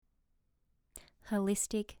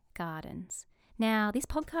Holistic Gardens. Now, this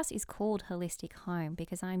podcast is called Holistic Home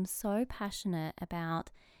because I'm so passionate about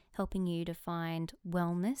helping you to find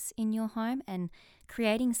wellness in your home and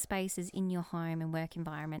creating spaces in your home and work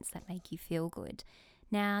environments that make you feel good.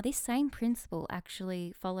 Now, this same principle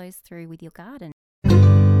actually follows through with your garden.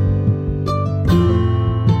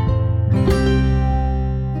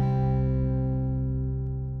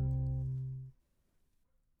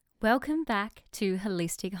 Welcome back to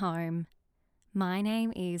Holistic Home. My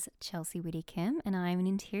name is Chelsea Whittycombe and I'm an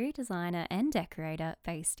interior designer and decorator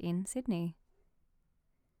based in Sydney.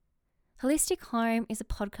 Holistic Home is a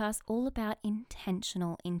podcast all about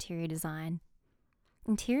intentional interior design.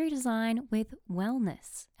 Interior design with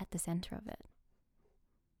wellness at the centre of it.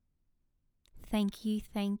 Thank you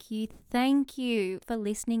for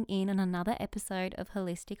listening in on another episode of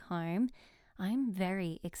Holistic Home. I'm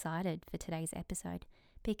very excited for today's episode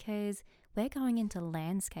because we're going into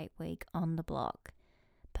Landscape Week on the block.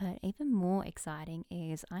 But even more exciting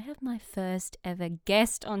is I have my first ever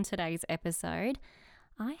guest on today's episode.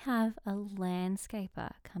 I have a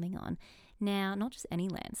landscaper coming on. Now, not just any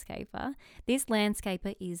landscaper. This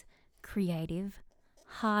landscaper is creative,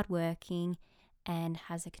 hardworking, and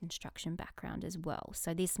has a construction background as well.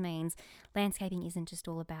 So this means landscaping isn't just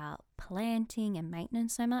all about planting and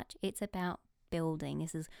maintenance so much. It's about building.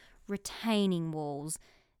 This is retaining walls.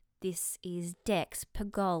 This is decks,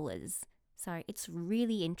 pergolas. So it's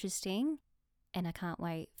really interesting and I can't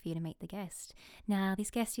wait for you to meet the guest. Now,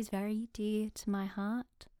 this guest is very dear to my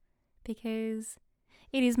heart because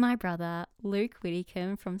it is my brother, Luke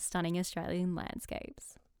Whittycombe from Stunning Australian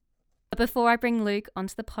Landscapes. But before I bring Luke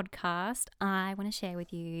onto the podcast, I want to share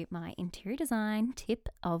with you my interior design tip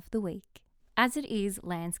of the week. As it is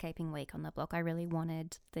Landscaping Week on the block, I really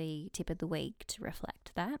wanted the tip of the week to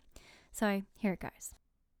reflect that. So here it goes.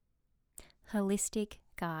 Holistic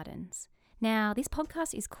Gardens. Now, this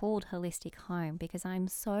podcast is called Holistic Home because I'm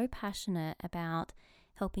so passionate about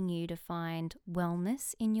helping you to find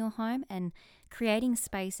wellness in your home and creating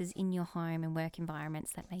spaces in your home and work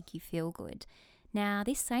environments that make you feel good. Now,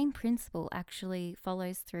 this same principle actually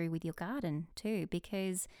follows through with your garden too,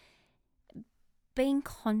 because being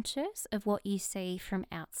conscious of what you see from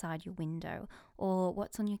outside your window or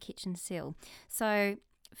what's on your kitchen sill. So,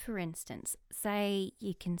 for instance, say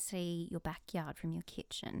you can see your backyard from your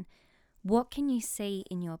kitchen. What can you see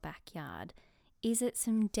in your backyard? Is it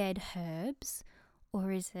some dead herbs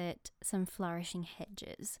or is it some flourishing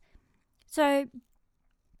hedges? So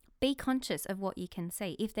be conscious of what you can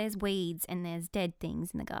see. If there's weeds and there's dead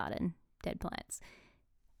things in the garden, dead plants,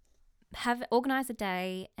 organize a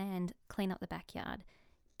day and clean up the backyard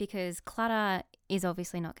because clutter is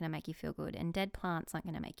obviously not going to make you feel good and dead plants aren't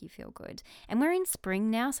going to make you feel good. And we're in spring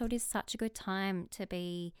now, so it is such a good time to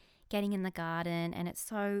be getting in the garden, and it's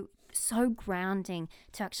so grounding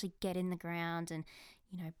to actually get in the ground and,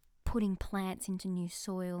 putting plants into new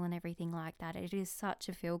soil and everything like that. It is such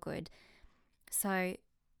a feel good. So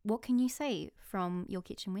what can you see from your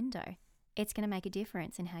kitchen window? It's going to make a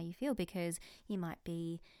difference in how you feel because you might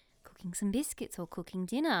be cooking some biscuits or cooking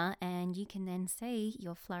dinner and you can then see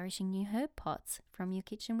your flourishing new herb pots from your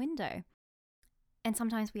kitchen window. And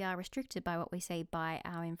sometimes we are restricted by what we see by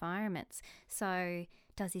our environments. So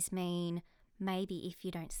does this mean maybe if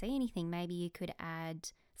you don't see anything, maybe you could add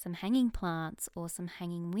some hanging plants or some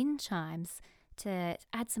hanging wind chimes to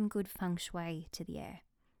add some good feng shui to the air?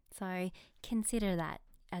 So consider that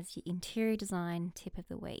as your interior design tip of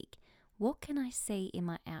the week. What can I see in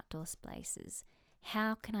my outdoor spaces?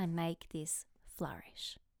 How can I make this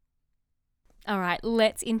flourish? All right,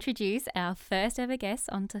 let's introduce our first ever guest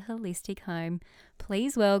onto Holistic Home.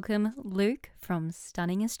 Please welcome Luke from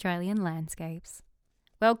Stunning Australian Landscapes.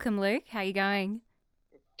 Welcome, Luke. How are you going?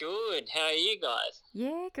 Good. How are you guys?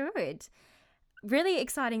 Yeah, good. Really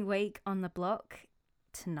exciting week on the block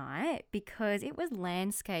tonight because it was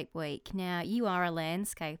Landscape Week. Now, you are a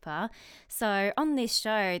landscaper. So on this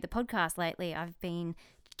show, the podcast lately, I've been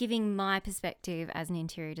giving my perspective as an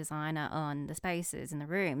interior designer on the spaces in the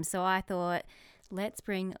room. So I thought, let's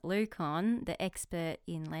bring Luke on, the expert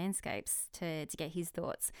in landscapes, to get his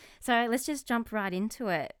thoughts. So let's just jump right into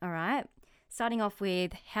it, all right? Starting off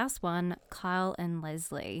with House 1, Kyle and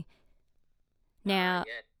Leslie. Now,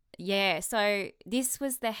 yeah, so this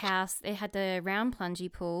was the house. It had the round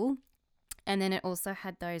plungy pool and then it also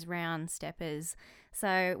had those round steppers.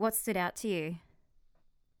 So what stood out to you?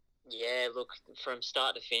 Yeah, look, from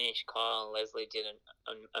start to finish, Kyle and Leslie did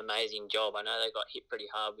an amazing job. I know they got hit pretty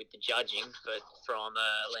hard with the judging, but from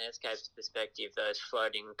a landscape's perspective, those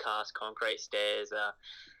floating cast concrete stairs are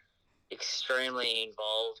extremely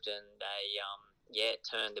involved, and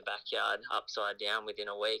turned the backyard upside down within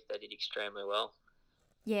a week. They did extremely well.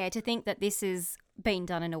 Yeah, to think that this has been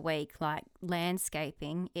done in a week, like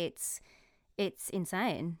landscaping, it's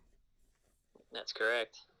insane. That's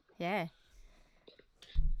correct. Yeah.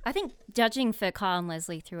 I think judging for Kyle and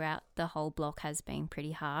Leslie throughout the whole block has been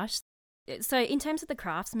pretty harsh. So in terms of the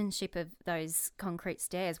craftsmanship of those concrete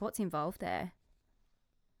stairs, what's involved there?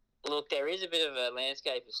 Look, there is a bit of a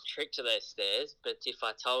landscaper's trick to those stairs, but if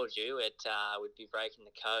I told you, it would be breaking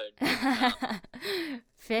the code.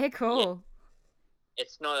 Fair call.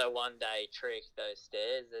 It's not a one-day trick, those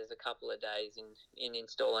stairs. There's a couple of days in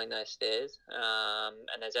installing those stairs,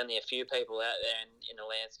 and there's only a few people out there in a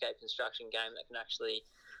landscape construction game that can actually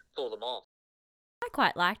pull them off. I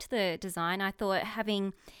quite liked the design. I thought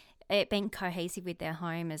having it being cohesive with their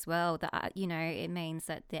home as well, that it means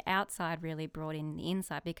that the outside really brought in the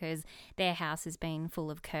inside because their house has been full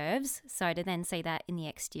of curves. So to then see that in the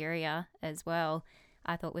exterior as well,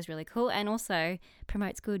 I thought was really cool, and also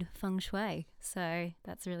promotes good feng shui. So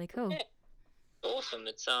that's really cool. Yeah. Awesome.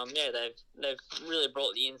 It's they've really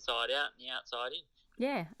brought the inside out and the outside in.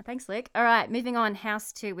 Yeah, thanks, Luke. All right, moving on.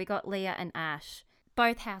 House 2, we got Leah and Ash.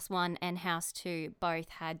 Both House 1 and House 2 both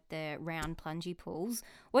had the round plungy pools.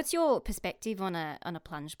 What's your perspective on a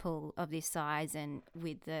plunge pool of this size and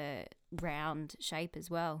with the round shape as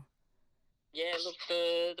well? Yeah, look,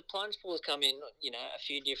 the plunge pools come in, a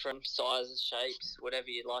few different sizes, shapes, whatever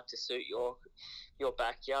you'd like to suit your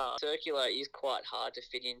backyard. Circular is quite hard to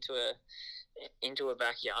fit into a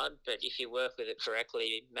backyard, but if you work with it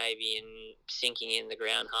correctly, maybe in sinking in the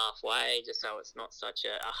ground halfway, just so it's not such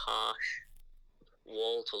a harsh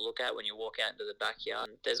wall to look at when you walk out into the backyard,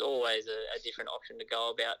 there's always a different option to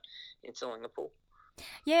go about installing the pool.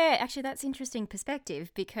 Yeah, actually, that's interesting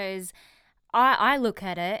perspective because I look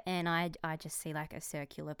at it and I just see like a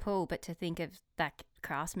circular pool, but to think of that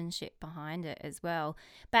craftsmanship behind it as well.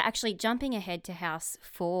 But actually, jumping ahead to House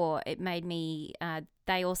 4, it made me,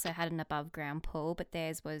 they also had an above ground pool, but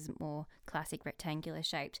theirs was more classic rectangular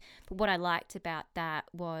shaped. But what I liked about that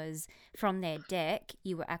was from their deck,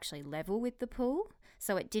 you were actually level with the pool,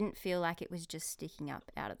 so it didn't feel like it was just sticking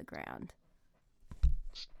up out of the ground.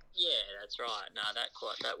 Yeah, that's right. No,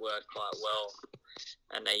 that worked quite well.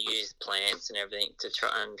 And they use plants and everything to try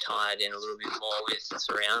and tie it in a little bit more with the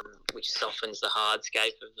surround, which softens the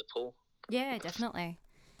hardscape of the pool. Yeah, definitely.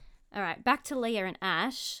 All right, back to Leah and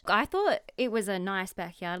Ash. I thought it was a nice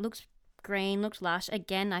backyard. Looked green, looked lush.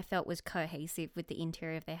 Again, I felt was cohesive with the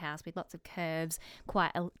interior of their house with lots of curves,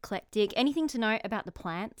 quite eclectic. Anything to note about the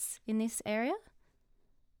plants in this area?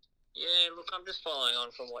 Yeah, look, I'm just following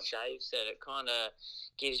on from what Dave said. It kind of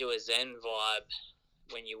gives you a zen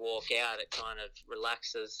vibe when you walk out. It kind of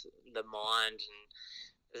relaxes the mind and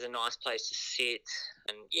there's a nice place to sit.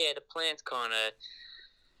 And, yeah, the plants kind of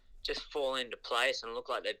just fall into place and look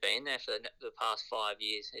like they've been there for the past 5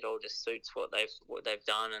 years. It all just suits what they've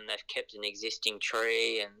done, and they've kept an existing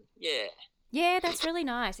tree and, yeah. Yeah, that's really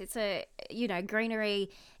nice. It's greenery.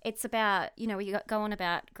 It's about, we go on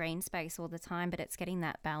about green space all the time, but it's getting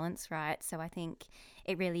that balance right. So I think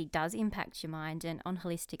it really does impact your mind. And on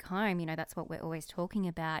Holistic Home, that's what we're always talking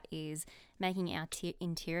about is making our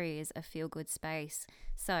interiors a feel-good space.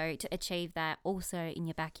 So to achieve that also in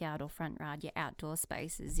your backyard or front yard, your outdoor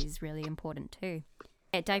spaces is really important too.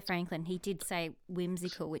 Yeah, Dave Franklin, he did say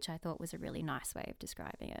whimsical, which I thought was a really nice way of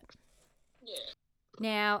describing it. Yeah.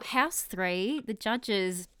 Now, House 3, the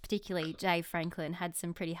judges, particularly Dave Franklin, had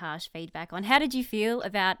some pretty harsh feedback on. How did you feel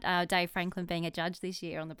about Dave Franklin being a judge this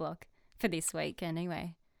year on the block for this week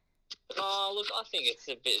anyway? Oh, look, I think it's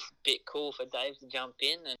a bit cool for Dave to jump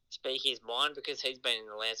in and speak his mind because he's been in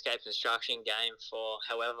the landscape construction game for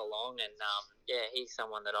however long, and he's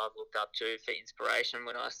someone that I've looked up to for inspiration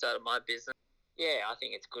when I started my business. Yeah, I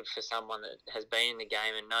think it's good for someone that has been in the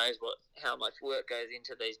game and knows how much work goes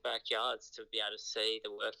into these backyards to be able to see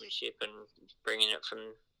the workmanship and bringing it from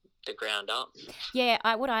the ground up.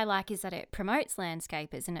 Yeah, what I like is that it promotes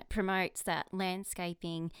landscapers and it promotes that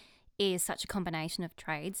landscaping is such a combination of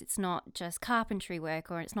trades. It's not just carpentry work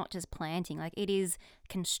or it's not just planting. Like, it is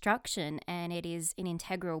construction and it is an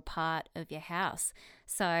integral part of your house.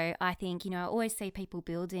 So I think, I always see people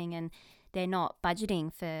building and they're not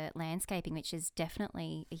budgeting for landscaping, which is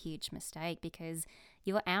definitely a huge mistake because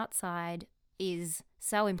your outside is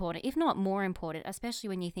so important, if not more important, especially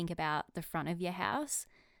when you think about the front of your house.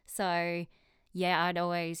 So, yeah, I'd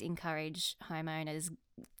always encourage homeowners,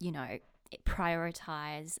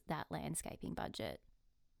 prioritize that landscaping budget.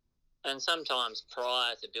 And sometimes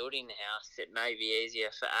prior to building the house, it may be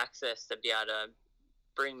easier for access to be able to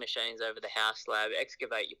bring machines over the house slab,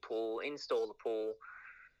 excavate your pool, install the pool,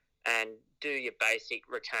 and do your basic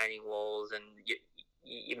retaining walls and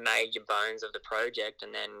you made your bones of the project,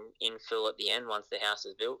 and then infill at the end once the house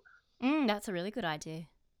is built. That's a really good idea.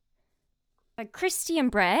 So Christy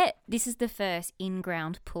and Brett, this is the first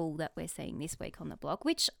in-ground pool that we're seeing this week on the block,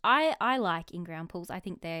 which I like in-ground pools. I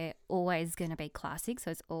think they're always going to be classic,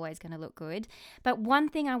 so it's always going to look good. But one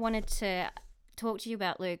thing I wanted to talk to you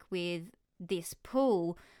about, Luke, with this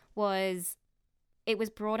pool was it was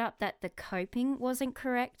brought up that the coping wasn't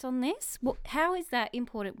correct on this. How is that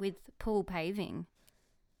important with pool paving?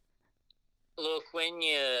 Look, when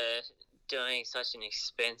you're doing such an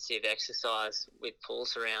expensive exercise with pool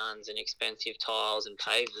surrounds and expensive tiles and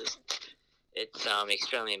pavers, it's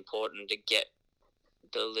extremely important to get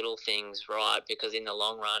the little things right, because in the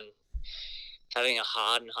long run, having a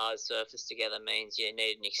hard surface together means you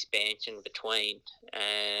need an expansion between.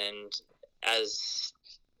 And as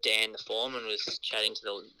Dan, the foreman, was chatting to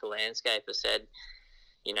the landscaper, said,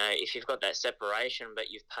 you know, if you've got that separation but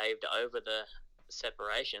you've paved over the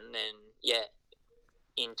separation, then yeah,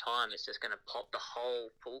 in time it's just going to pop the whole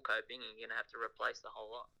pool coping and you're going to have to replace the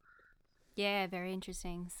whole lot. Yeah, very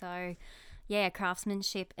interesting. So, yeah,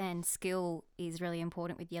 craftsmanship and skill is really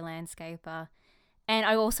important with your landscaper. And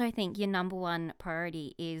I also think your number one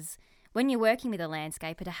priority is when you're working with a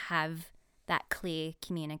landscaper to have that clear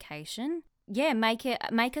communication. Yeah, make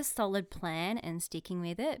a solid plan and sticking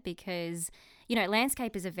with it, because, you know,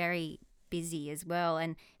 landscapers are very busy as well,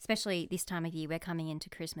 and especially this time of year, we're coming into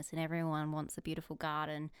Christmas and everyone wants a beautiful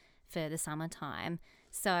garden for the summertime.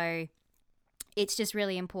 So it's just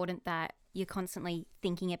really important that you're constantly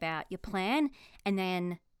thinking about your plan and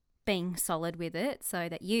then being solid with it, so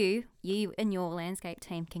that you and your landscape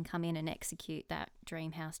team can come in and execute that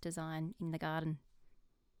dream house design in the garden.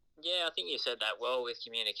 Yeah, I think you said that well with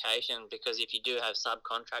communication, because if you do have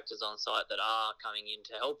subcontractors on site that are coming in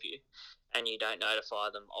to help you and you don't notify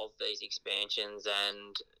them of these expansions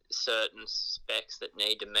and certain specs that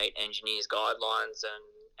need to meet engineers' guidelines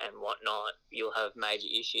and whatnot, you'll have major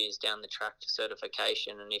issues down the track to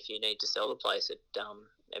certification. And if you need to sell the place, it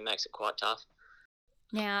makes it quite tough.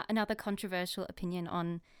 Now, another controversial opinion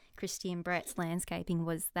on Christy and Brett's landscaping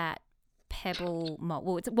was that pebble mulch.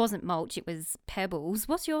 Well, it wasn't mulch, it was pebbles.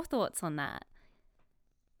 What's your thoughts on that?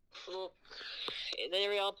 Look,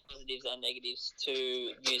 there are positives and negatives to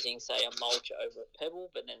using, say, a mulch over a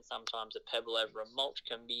pebble, but then sometimes a pebble over a mulch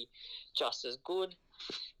can be just as good.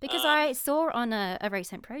 Because I saw on a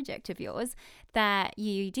recent project of yours that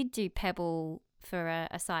you did do pebble for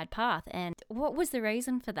a side path, and what was the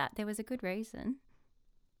reason for that? There was a good reason.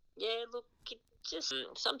 Yeah, look, just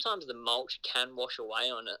sometimes the mulch can wash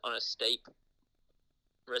away on a steep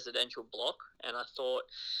residential block, and I thought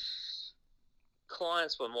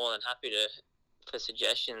clients were more than happy for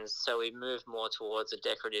suggestions, so we moved more towards a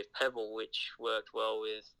decorative pebble, which worked well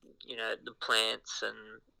with, you know, the plants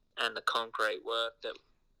and the concrete work that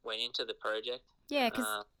went into the project. Yeah,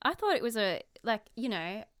 because I thought it was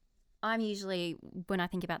I'm usually, when I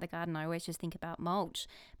think about the garden, I always just think about mulch,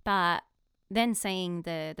 but then seeing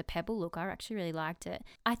the pebble look, I actually really liked it.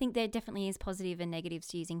 I think there definitely is positive and negatives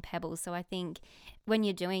to using pebbles. So I think when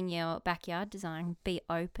you're doing your backyard design, be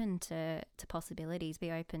open to possibilities,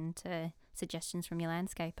 be open to suggestions from your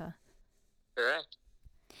landscaper. Correct.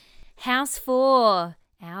 House 4,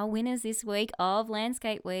 our winners this week of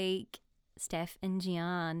Landscape Week, Steph and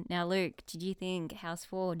Gian. Now, Luke, did you think House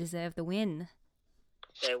 4 deserved the win?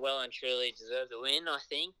 They well and truly deserve the win, I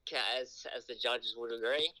think, as the judges would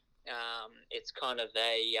agree. It's kind of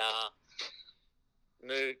a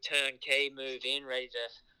turnkey, move in, ready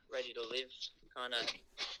to live kind of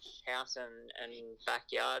house and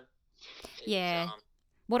backyard.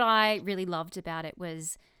 What I really loved about it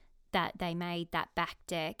was that they made that back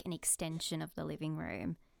deck an extension of the living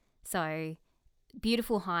room. So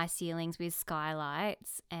beautiful high ceilings with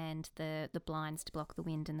skylights and the blinds to block the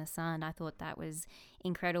wind and the sun. I thought that was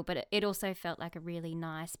incredible, but it also felt like a really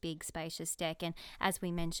nice, big, spacious deck. And as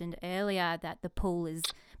we mentioned earlier, that the pool is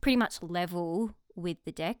pretty much level with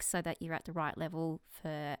the deck, so that you're at the right level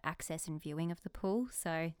for access and viewing of the pool.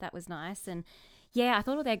 So that was nice. And yeah, I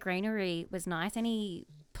thought all their greenery was nice. Any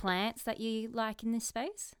plants that you like in this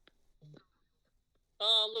space?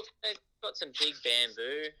 Oh, look, they've got some big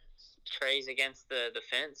bamboo trees against the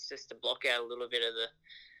fence just to block out a little bit of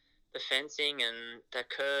the fencing, and the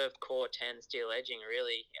curved core 10 steel edging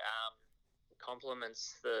really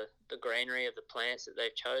complements the greenery of the plants that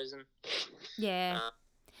they've chosen. Yeah.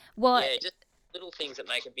 Just little things that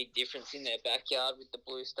make a big difference in their backyard with the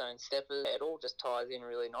bluestone steppers. It all just ties in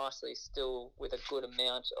really nicely, still with a good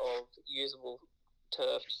amount of usable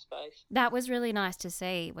turfed space. That was really nice to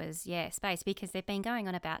see, was space, because they've been going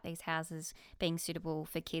on about these houses being suitable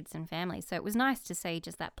for kids and families, so it was nice to see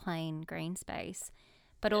just that plain green space.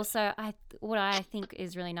 But also, what I think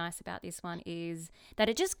is really nice about this one is that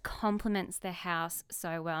it just complements the house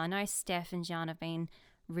so well. I know Steph and Jean have been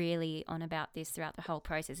really on about this throughout the whole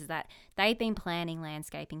process, is that they've been planning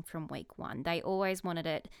landscaping from week one. They always wanted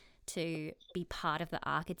it to be part of the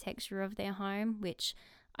architecture of their home, which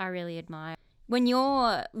I really admire. When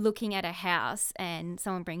you're looking at a house and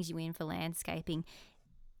someone brings you in for landscaping,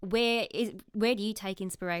 where do you take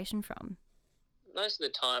inspiration from? Most of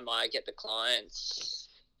the time I get the client's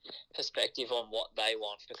perspective on what they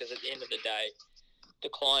want, because at the end of the day, the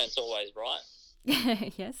client's always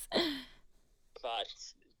right. Yes. But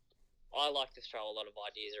I like to throw a lot of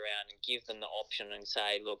ideas around and give them the option and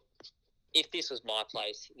say, look, if this was my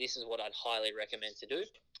place, this is what I'd highly recommend to do.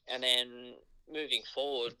 And then moving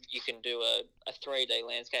forward, you can do a 3D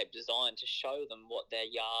landscape design to show them what their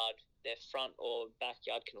yard, their front or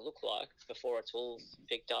backyard can look like before it's all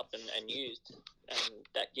picked up and used. And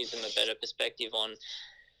that gives them a better perspective on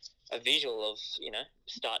a visual of,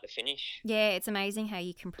 start to finish. Yeah, it's amazing how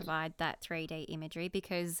you can provide that 3D imagery,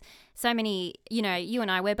 because so many, you and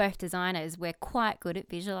I, we're both designers, we're quite good at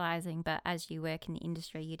visualizing, but as you work in the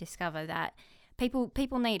industry, you discover that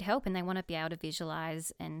people need help and they want to be able to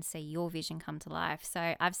visualize and see your vision come to life.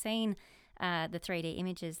 So I've seen the 3D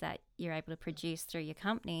images that you're able to produce through your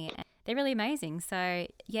company, and they're really amazing. So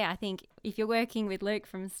yeah, I think if you're working with Luke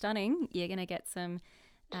from Stunning, you're going to get some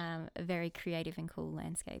very creative and cool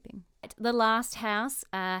landscaping. The last house,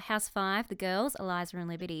 House 5, the girls, Eliza and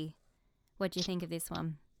Liberty. What do you think of this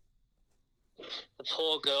one? The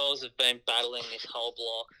poor girls have been battling this whole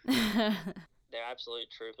block. They're absolute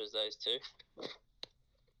troopers, those two.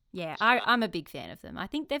 Yeah, I'm a big fan of them. I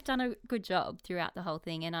think they've done a good job throughout the whole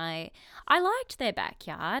thing, and I liked their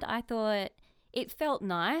backyard. I thought it felt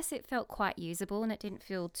nice. It felt quite usable, and it didn't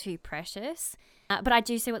feel too precious. But I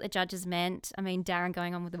do see what the judges meant. I mean, Darren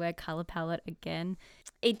going on with the word colour palette again.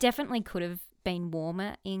 It definitely could have been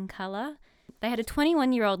warmer in colour. They had a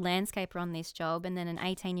 21-year-old landscaper on this job and then an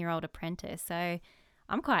 18-year-old apprentice, so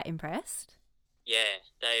I'm quite impressed. Yeah,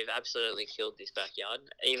 they've absolutely killed this backyard.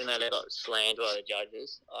 Even though they got slammed by the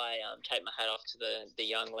judges, I take my hat off to the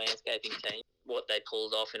young landscaping team, what they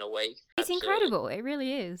pulled off in a week. It's incredible. It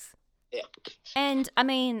really is. Yeah. And, I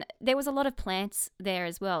mean, there was a lot of plants there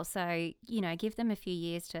as well. So, give them a few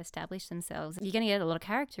years to establish themselves. You're going to get a lot of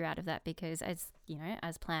character out of that because,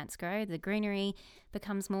 as plants grow, the greenery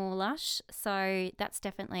becomes more lush. So that's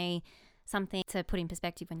definitely something to put in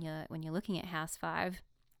perspective when you're looking at House 5.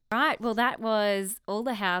 Right, well, that was all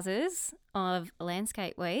the houses of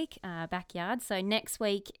Landscape Week, backyard. So next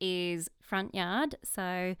week is front yard,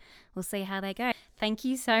 so we'll see how they go. Thank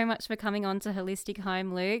you so much for coming on to Holistic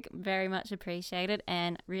Home, Luke. Very much appreciated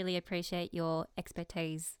and really appreciate your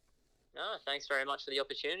expertise. No, thanks very much for the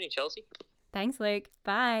opportunity, Chelsea. Thanks, Luke.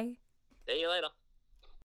 Bye. See you later.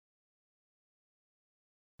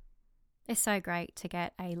 It's so great to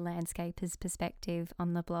get a landscaper's perspective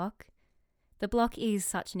on the block. The block is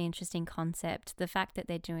such an interesting concept. The fact that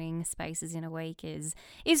they're doing spaces in a week is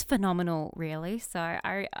phenomenal, really. So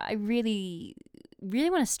I really,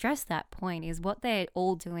 really want to stress that point, is what they're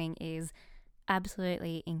all doing is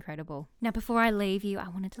absolutely incredible. Now, before I leave you, I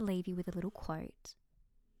wanted to leave you with a little quote.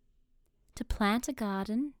 To plant a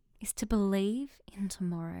garden is to believe in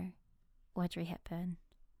tomorrow. Audrey Hepburn.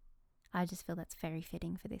 I just feel that's very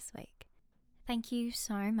fitting for this week. Thank you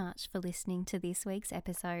so much for listening to this week's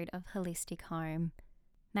episode of Holistic Home.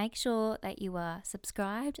 Make sure that you are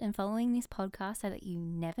subscribed and following this podcast so that you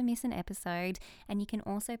never miss an episode. And you can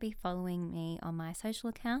also be following me on my social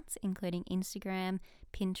accounts, including Instagram,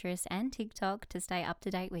 Pinterest, and TikTok, to stay up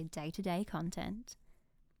to date with day-to-day content.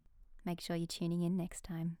 Make sure you're tuning in next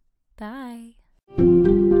time. Bye.